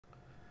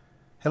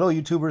Hello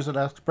YouTubers, at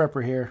Ask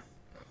Prepper here.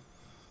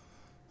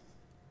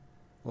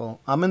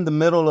 Well, I'm in the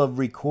middle of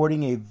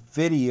recording a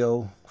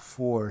video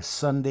for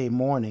Sunday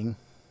morning,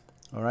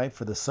 alright,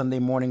 for the Sunday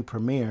morning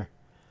premiere.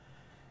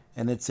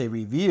 And it's a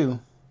review.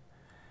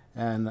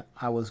 And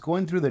I was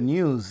going through the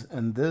news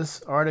and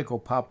this article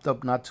popped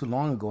up not too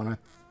long ago, and I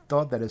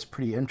thought that it's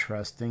pretty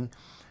interesting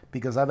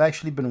because I've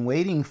actually been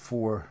waiting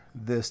for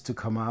this to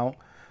come out,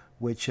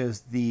 which is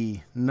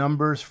the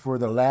numbers for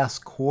the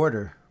last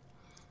quarter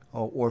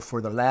or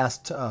for the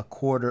last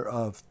quarter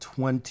of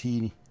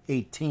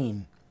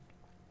 2018.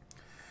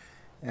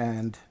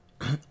 And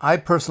I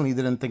personally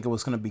didn't think it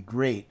was going to be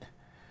great.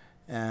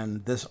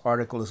 And this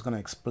article is going to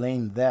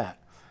explain that.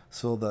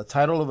 So the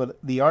title of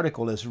the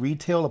article is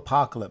Retail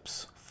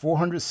Apocalypse,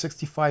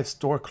 465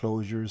 store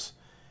closures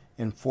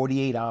in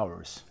 48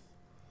 hours.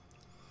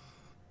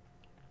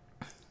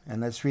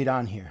 And let's read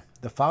on here.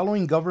 The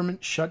following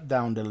government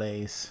shutdown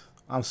delays.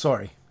 I'm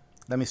sorry.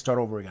 Let me start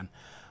over again.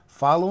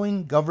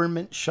 Following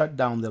government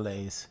shutdown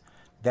delays,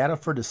 data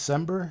for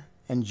December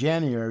and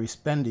January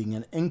spending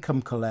and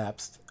income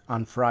collapsed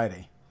on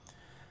Friday.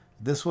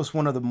 This was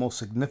one of the most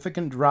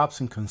significant drops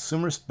in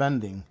consumer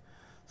spending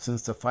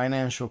since the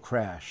financial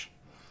crash.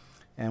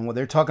 And what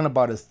they're talking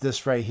about is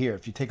this right here.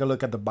 If you take a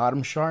look at the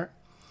bottom chart,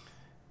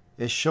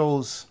 it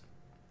shows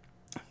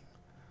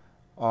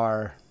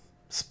our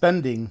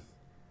spending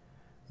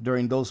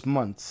during those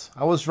months.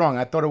 I was wrong.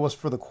 I thought it was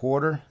for the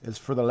quarter. It's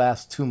for the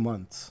last 2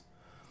 months.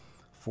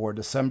 For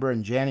December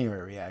and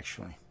January,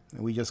 actually.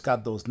 And we just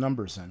got those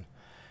numbers in.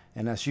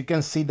 And as you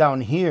can see down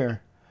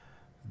here,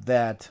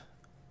 that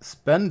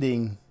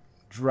spending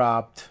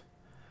dropped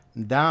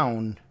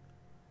down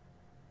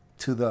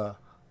to the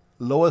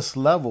lowest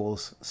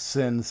levels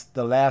since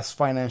the last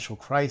financial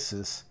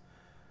crisis,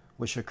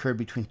 which occurred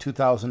between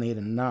 2008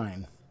 and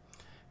 9.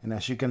 And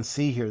as you can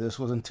see here, this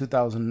was in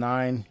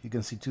 2009. You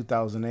can see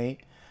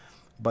 2008.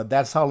 But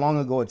that's how long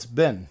ago it's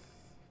been.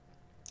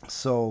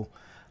 So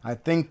I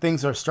think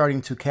things are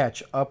starting to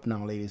catch up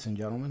now, ladies and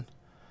gentlemen.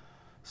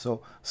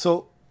 So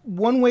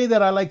one way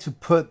that I like to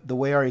put the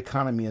way our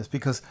economy is,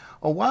 because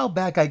a while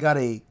back I got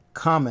a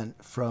comment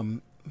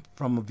from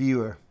a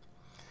viewer,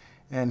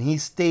 and he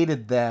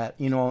stated that,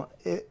 you know,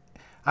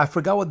 I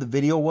forgot what the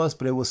video was,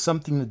 but it was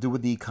something to do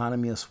with the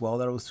economy as well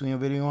that I was doing a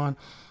video on.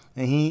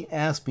 And he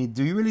asked me,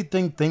 do you really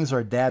think things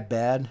are that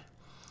bad?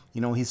 You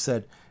know, he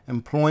said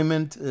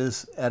employment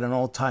is at an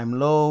all-time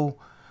low.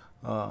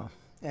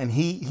 And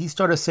he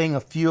started saying a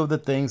few of the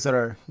things that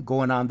are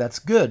going on that's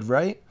good,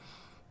 right?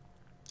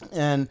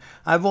 And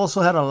I've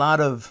also had a lot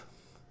of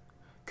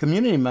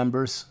community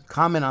members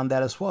comment on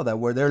that as well, that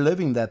where they're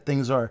living, that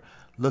things are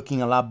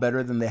looking a lot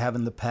better than they have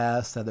in the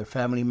past, that their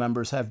family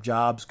members have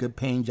jobs, good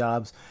paying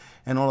jobs,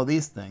 and all of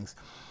these things.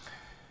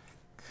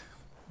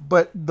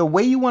 But the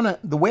way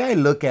I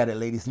look at it,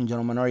 ladies and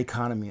gentlemen, our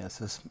economy is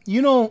this,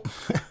 you know,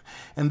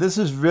 and this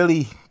is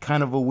really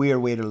kind of a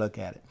weird way to look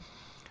at it.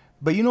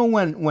 But you know,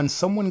 when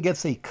someone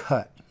gets a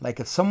cut, like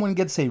if someone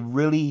gets a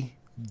really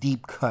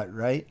deep cut,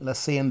 right?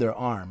 Let's say in their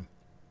arm,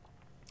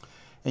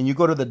 and you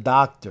go to the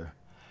doctor,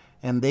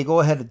 and they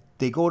go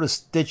to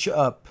stitch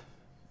up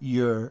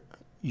your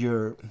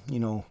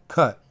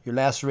cut, your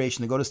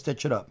laceration. They go to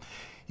stitch it up.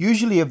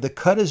 Usually, if the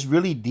cut is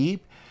really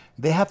deep,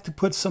 they have to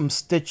put some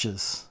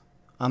stitches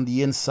on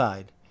the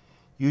inside.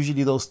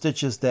 Usually, those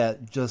stitches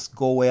that just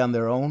go away on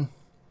their own,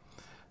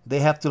 they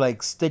have to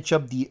like stitch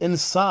up the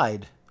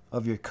inside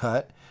of your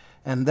cut.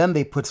 And then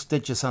they put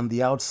stitches on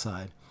the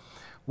outside.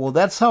 Well,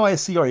 that's how I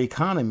see our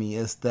economy,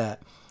 is that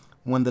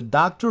when the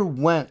doctor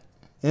went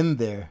in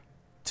there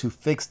to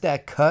fix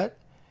that cut,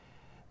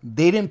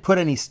 they didn't put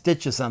any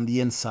stitches on the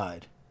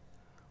inside.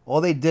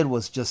 All they did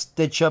was just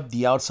stitch up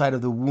the outside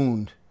of the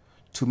wound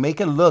to make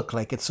it look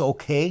like it's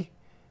okay,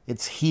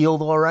 it's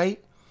healed all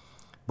right.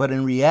 But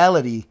in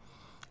reality,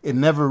 it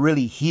never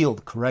really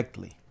healed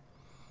correctly.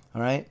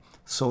 All right?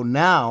 So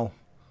now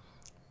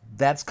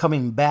that's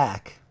coming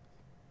back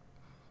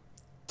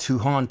to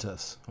haunt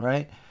us,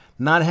 right?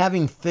 Not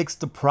having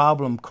fixed the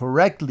problem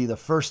correctly the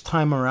first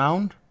time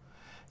around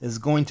is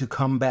going to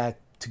come back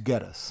to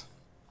get us.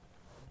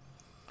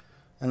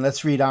 And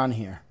let's read on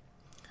here.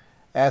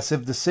 As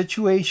if the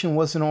situation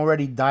wasn't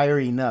already dire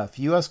enough,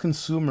 U.S.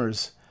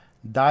 consumers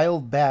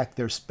dialed back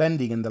their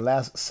spending in the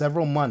last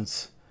several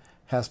months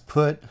has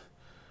put,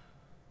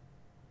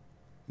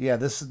 yeah,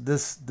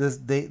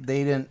 they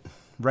didn't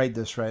write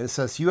this right. It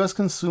says U.S.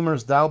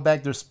 consumers dialed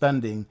back their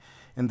spending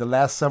in the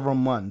last several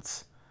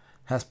months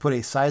has put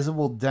a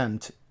sizable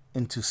dent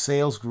into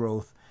sales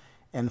growth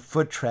and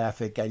foot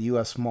traffic at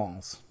U.S.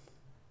 malls.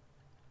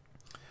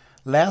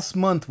 Last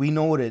month, we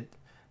noted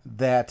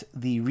that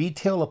the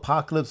retail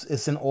apocalypse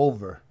isn't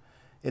over.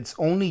 It's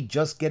only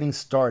just getting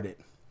started,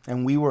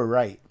 and we were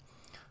right.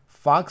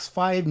 Fox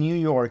 5 New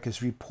York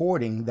is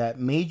reporting that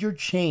major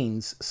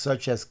chains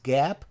such as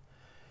Gap,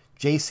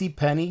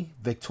 JCPenney,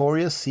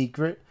 Victoria's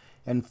Secret,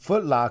 and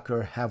Foot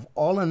Locker have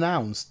all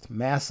announced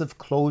massive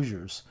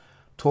closures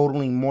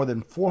totaling more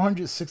than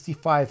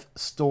 465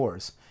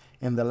 stores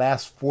in the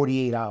last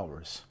 48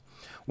 hours.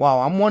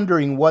 Wow, I'm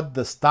wondering what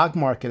the stock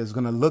market is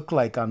going to look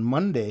like on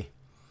Monday,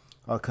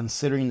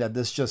 considering that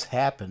this just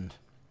happened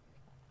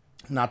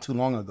not too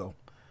long ago.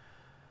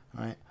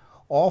 All right.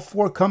 All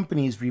four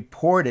companies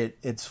reported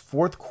its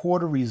fourth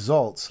quarter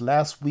results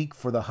last week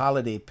for the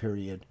holiday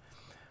period,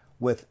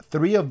 with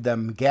three of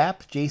them,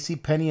 Gap,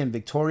 JCPenney, and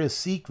Victoria's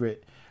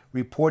Secret,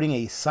 reporting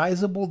a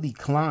sizable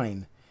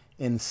decline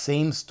in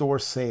same-store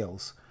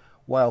sales,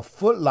 while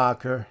Foot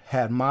Locker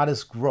had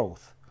modest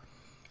growth.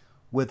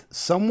 With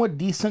somewhat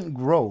decent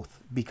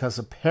growth because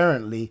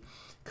apparently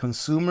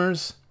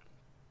consumers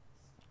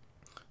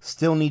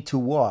still need to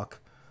walk,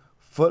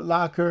 Foot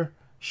Locker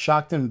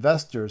shocked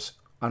investors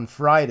on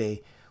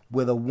Friday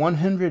with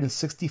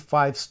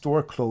 165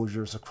 store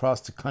closures across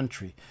the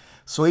country.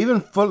 So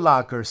even Foot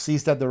Locker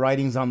sees that the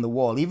writing's on the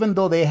wall. Even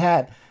though they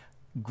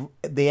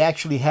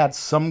actually had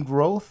some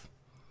growth,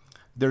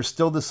 they're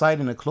still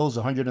deciding to close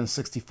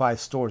 165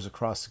 stores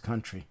across the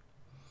country.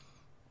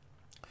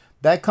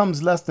 That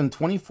comes less than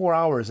 24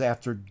 hours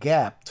after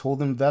Gap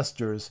told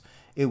investors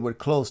it would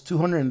close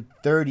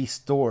 230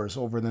 stores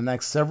over the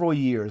next several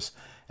years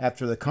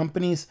after the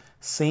company's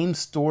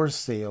same-store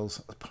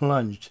sales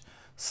plunged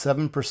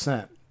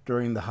 7%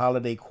 during the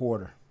holiday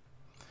quarter.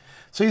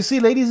 So you see,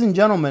 ladies and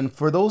gentlemen,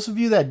 for those of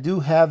you that do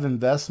have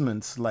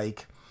investments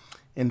like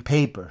in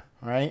paper,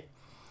 right?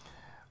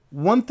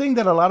 One thing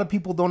that a lot of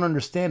people don't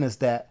understand is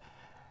that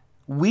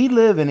we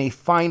live in a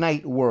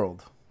finite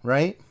world,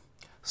 right?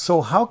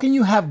 So how can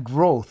you have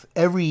growth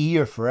every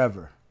year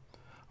forever?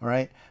 All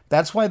right.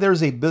 That's why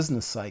there's a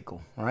business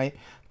cycle, right?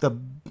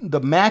 The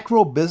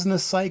macro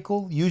business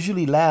cycle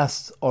usually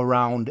lasts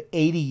around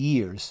 80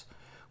 years,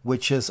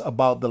 which is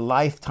about the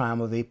lifetime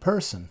of a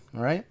person,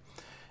 all right?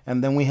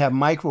 And then we have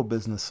micro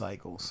business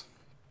cycles,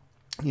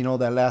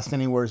 that last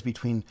anywhere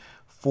between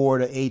 4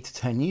 to 8 to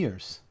 10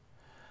 years.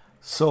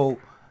 So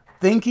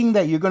thinking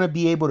that you're going to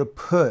be able to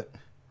put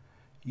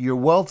your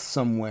wealth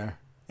somewhere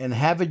and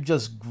have it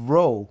just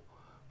grow,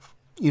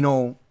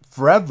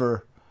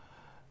 forever,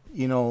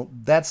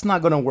 that's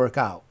not going to work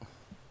out,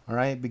 all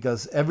right?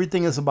 Because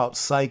everything is about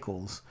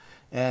cycles.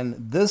 And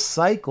this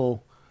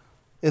cycle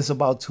is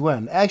about to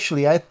end.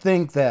 Actually, I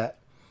think that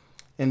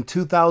in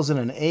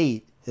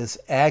 2008 is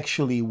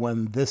actually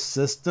when this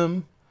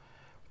system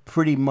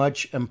pretty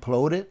much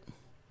imploded.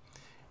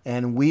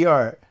 And we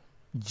are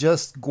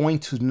just going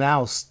to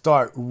now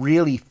start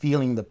really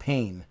feeling the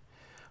pain,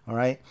 all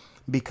right?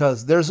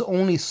 Because there's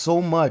only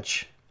so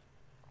much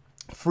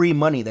free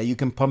money that you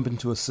can pump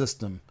into a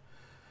system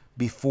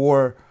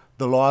before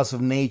the laws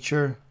of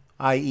nature,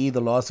 i.e.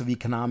 the laws of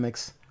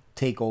economics,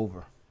 take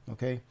over,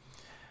 okay?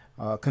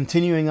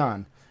 Continuing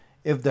on.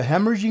 If the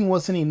hemorrhaging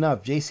wasn't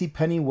enough,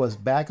 JCPenney was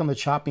back on the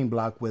chopping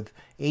block with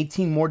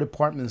 18 more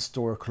department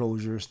store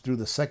closures through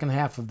the second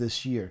half of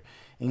this year,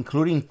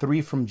 including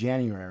 3 from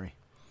January.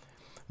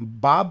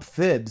 Bob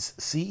Phibbs,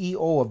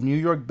 CEO of New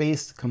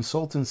York-based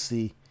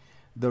consultancy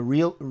The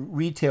Real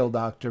Retail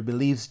Doctor,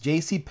 believes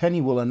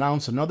JCPenney will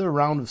announce another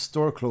round of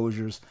store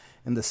closures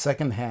in the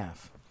second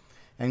half.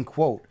 And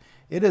quote,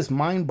 "It is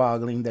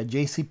mind-boggling that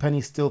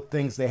JCPenney still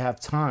thinks they have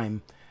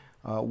time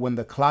when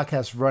the clock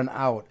has run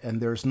out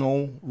and there's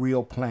no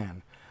real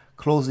plan.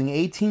 Closing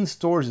 18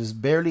 stores is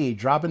barely a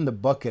drop in the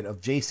bucket of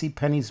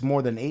JCPenney's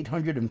more than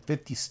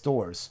 850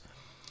 stores.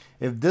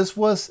 If this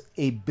was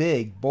a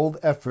big, bold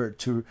effort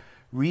to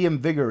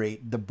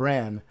reinvigorate the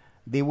brand,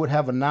 they would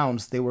have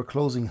announced they were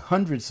closing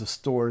hundreds of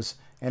stores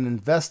and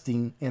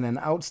investing in an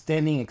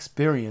outstanding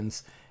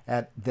experience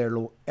at their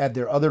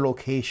other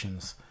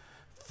locations,"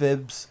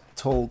 Phibbs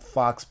told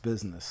Fox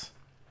Business.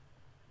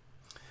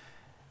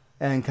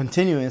 And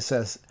continuing, it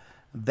says,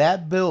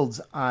 that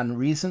builds on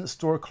recent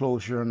store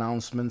closure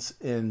announcements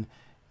in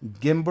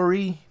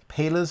Gymboree,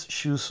 Payless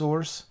Shoe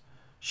Source,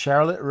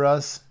 Charlotte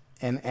Russe,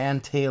 and Ann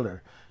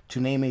Taylor, to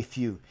name a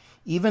few.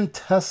 Even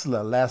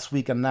Tesla last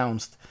week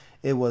announced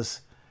it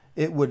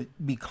would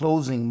be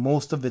closing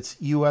most of its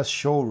U.S.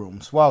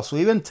 showrooms. Wow, so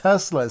even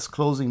Tesla is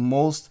closing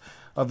most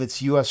of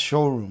its U.S.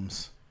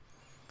 showrooms.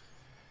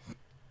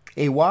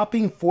 A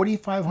whopping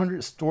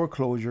 4,500 store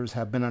closures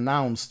have been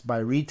announced by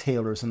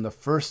retailers in the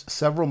first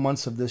several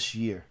months of this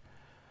year.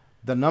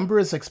 The number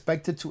is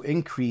expected to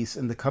increase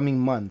in the coming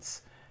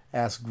months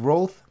as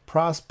growth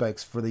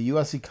prospects for the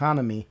U.S.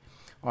 economy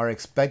are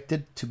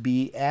expected to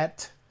be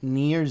at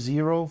near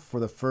zero for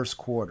the first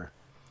quarter.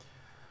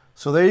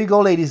 So there you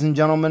go, ladies and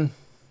gentlemen.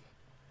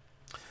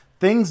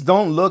 Things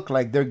don't look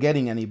like they're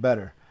getting any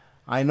better.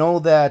 I know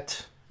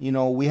that,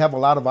 we have a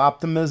lot of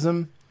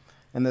optimism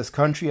in this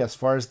country as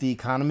far as the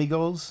economy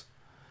goes.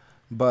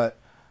 But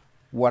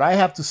what I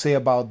have to say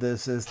about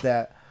this is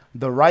that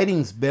the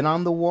writing's been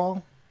on the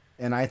wall,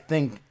 and I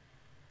think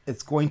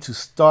it's going to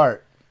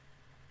start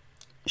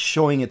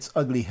showing its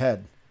ugly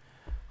head.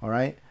 All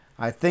right?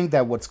 I think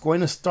that what's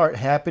going to start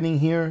happening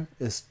here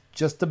is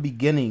just the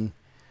beginning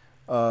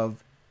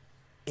of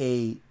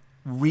a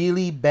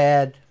really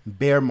bad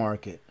bear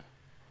market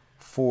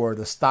for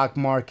the stock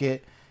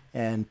market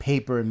and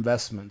paper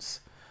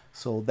investments.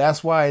 So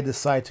that's why I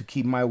decide to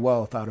keep my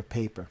wealth out of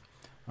paper.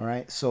 All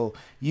right. So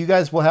you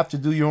guys will have to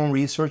do your own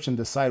research and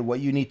decide what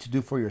you need to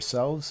do for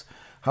yourselves.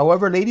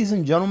 However, ladies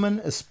and gentlemen,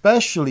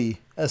 especially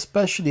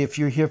if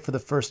you're here for the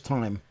first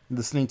time,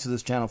 listening to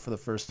this channel for the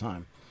first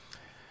time,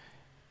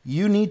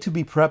 you need to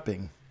be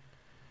prepping.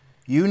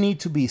 You need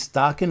to be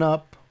stocking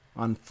up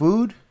on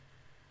food,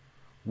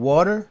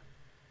 water,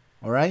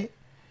 all right?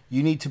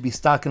 You need to be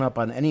stocking up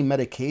on any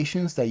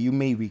medications that you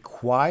may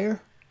require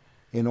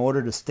in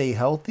order to stay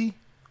healthy,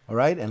 all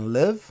right, and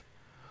live,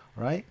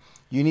 all right?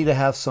 You need to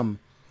have some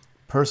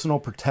personal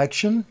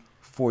protection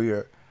for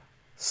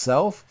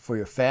yourself, for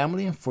your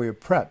family, and for your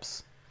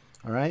preps,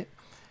 all right?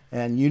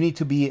 And you need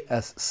to be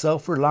as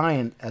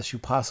self-reliant as you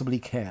possibly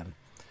can.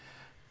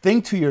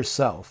 Think to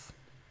yourself,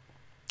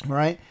 all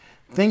right?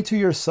 Think to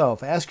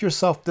yourself, ask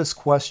yourself this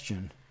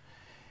question.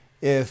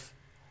 If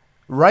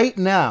right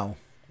now,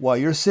 while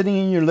you're sitting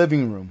in your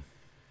living room,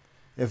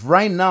 if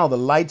right now the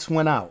lights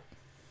went out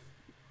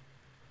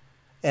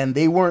and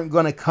they weren't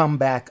going to come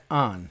back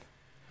on,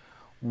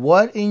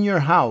 what in your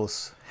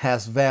house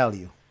has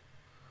value?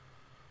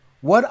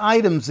 What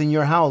items in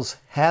your house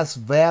has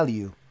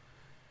value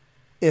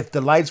if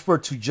the lights were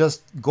to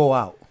just go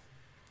out?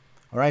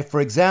 All right,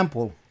 for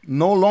example,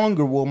 no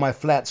longer will my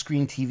flat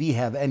screen TV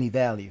have any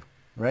value,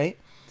 right?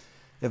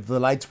 If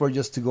the lights were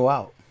just to go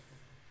out.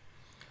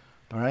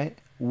 All right,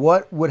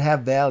 what would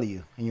have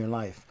value in your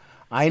life?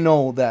 I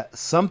know that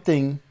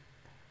something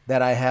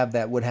that I have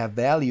that would have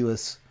value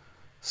is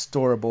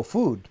storable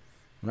food,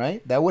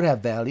 right? That would have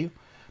value,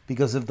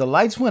 because if the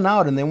lights went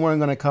out and they weren't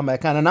going to come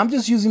back on, and I'm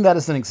just using that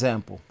as an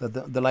example,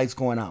 that the lights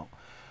going out.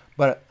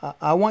 But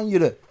I want you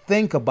to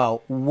think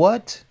about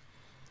what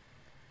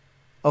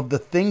of the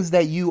things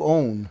that you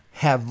own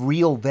have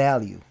real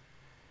value,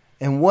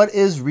 and what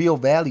is real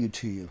value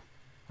to you,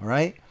 all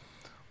right?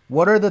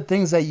 What are the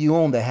things that you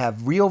own that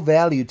have real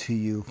value to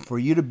you for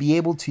you to be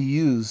able to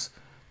use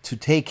to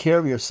take care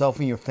of yourself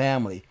and your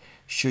family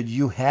should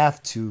you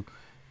have to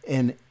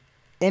in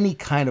any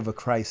kind of a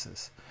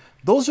crisis?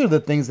 Those are the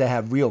things that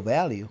have real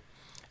value.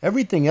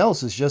 Everything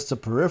else is just a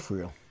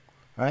peripheral,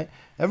 right?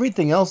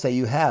 Everything else that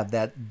you have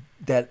that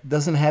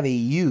doesn't have a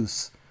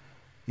use,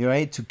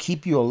 right, to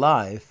keep you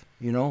alive,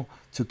 you know,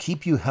 to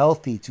keep you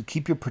healthy, to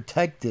keep you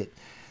protected.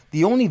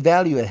 The only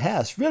value it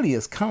has really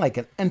is kind of like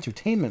an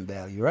entertainment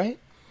value, right?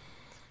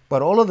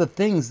 But all of the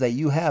things that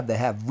you have that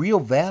have real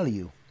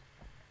value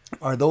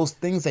are those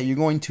things that you're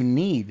going to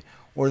need,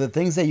 or the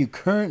things that you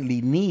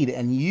currently need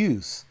and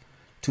use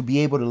to be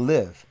able to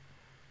live,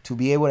 to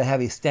be able to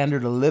have a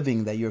standard of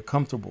living that you're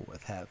comfortable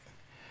with having,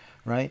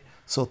 right?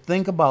 So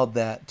think about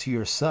that to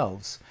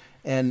yourselves.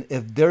 And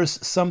if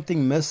there's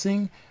something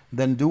missing,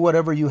 then do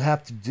whatever you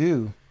have to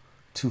do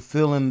to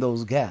fill in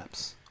those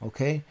gaps,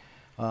 okay?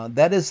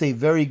 That is a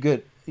very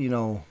good,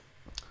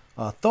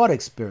 thought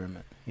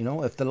experiment. You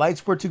know, if the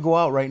lights were to go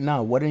out right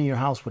now, what in your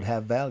house would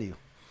have value?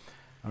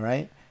 All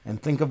right?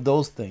 And think of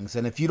those things.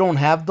 And if you don't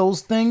have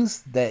those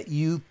things that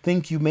you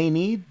think you may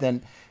need,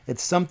 then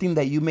it's something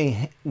that you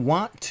may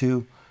want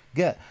to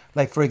get.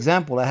 Like, for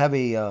example, I have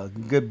a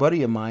good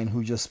buddy of mine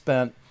who just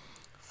spent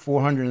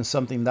 $400 and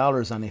something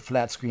on a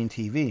flat screen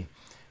TV.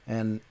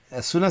 And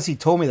as soon as he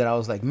told me that, I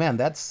was like, man,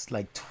 that's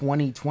like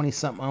 20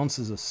 something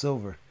ounces of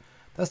silver.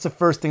 That's the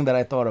first thing that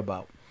I thought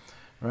about,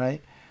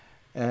 right?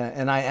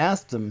 And I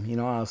asked him,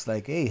 I was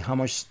like, hey, how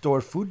much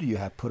stored food do you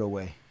have put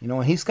away?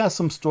 And he's got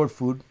some stored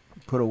food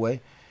put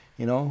away,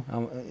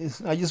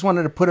 I just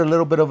wanted to put a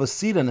little bit of a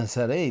seed in his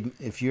head. Hey,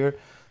 if you're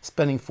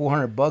spending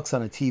 $400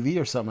 on a TV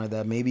or something like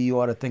that, maybe you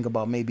ought to think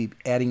about maybe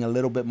adding a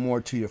little bit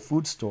more to your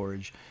food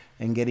storage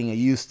and getting a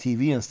used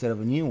TV instead of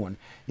a new one.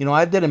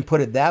 I didn't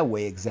put it that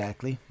way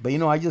exactly, but,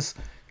 I just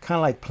kind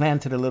of like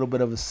planted a little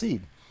bit of a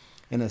seed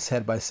in his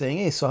head by saying,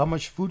 hey, so how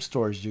much food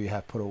storage do you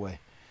have put away?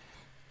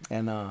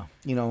 And,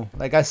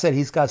 like I said,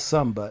 he's got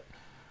some, but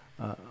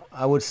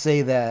I would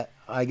say that,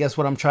 I guess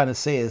what I'm trying to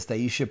say is that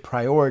you should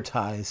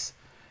prioritize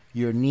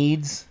your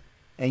needs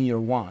and your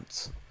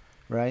wants,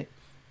 right?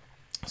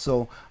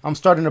 So I'm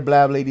starting to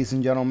blab, ladies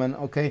and gentlemen,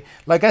 okay?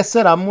 Like I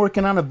said, I'm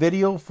working on a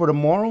video for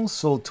tomorrow.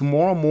 So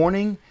tomorrow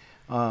morning,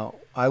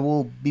 I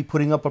will be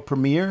putting up a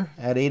premiere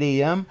at 8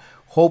 a.m.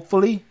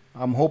 Hopefully,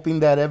 I'm hoping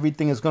that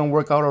everything is going to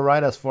work out all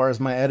right as far as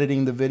my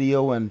editing the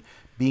video and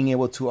being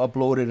able to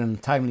upload it in a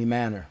timely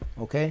manner,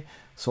 okay?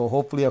 So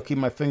hopefully I'll keep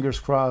my fingers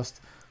crossed.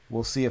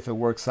 We'll see if it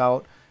works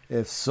out.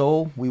 If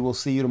so, we will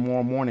see you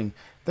tomorrow morning.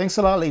 Thanks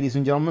a lot, ladies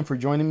and gentlemen, for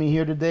joining me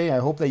here today. I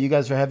hope that you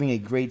guys are having a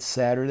great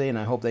Saturday, and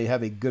I hope that you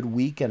have a good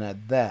weekend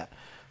at that,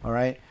 all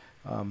right?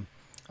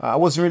 I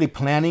wasn't really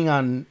planning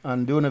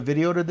on doing a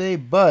video today,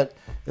 but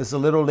it's a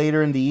little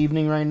later in the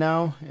evening right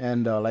now,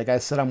 and like I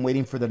said, I'm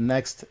waiting for the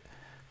next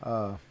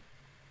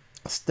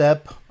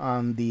step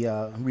on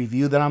the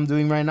review that I'm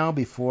doing right now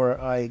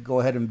before I go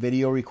ahead and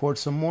video record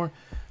some more.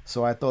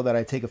 So I thought that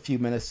I'd take a few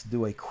minutes to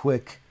do a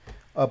quick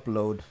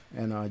upload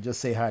and just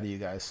say hi to you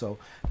guys. So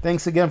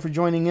thanks again for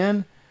joining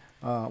in.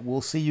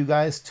 We'll see you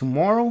guys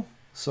tomorrow.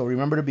 So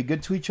remember to be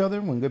good to each other.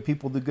 When good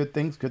people do good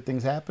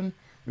things happen.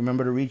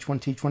 Remember to reach one,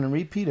 teach one, and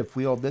repeat. If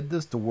we all did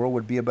this, the world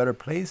would be a better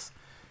place.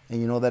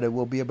 And you know that it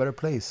will be a better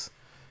place.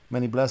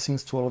 Many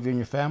blessings to all of you and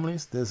your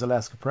families. This is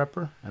Alaska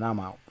Prepper, and I'm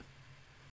out.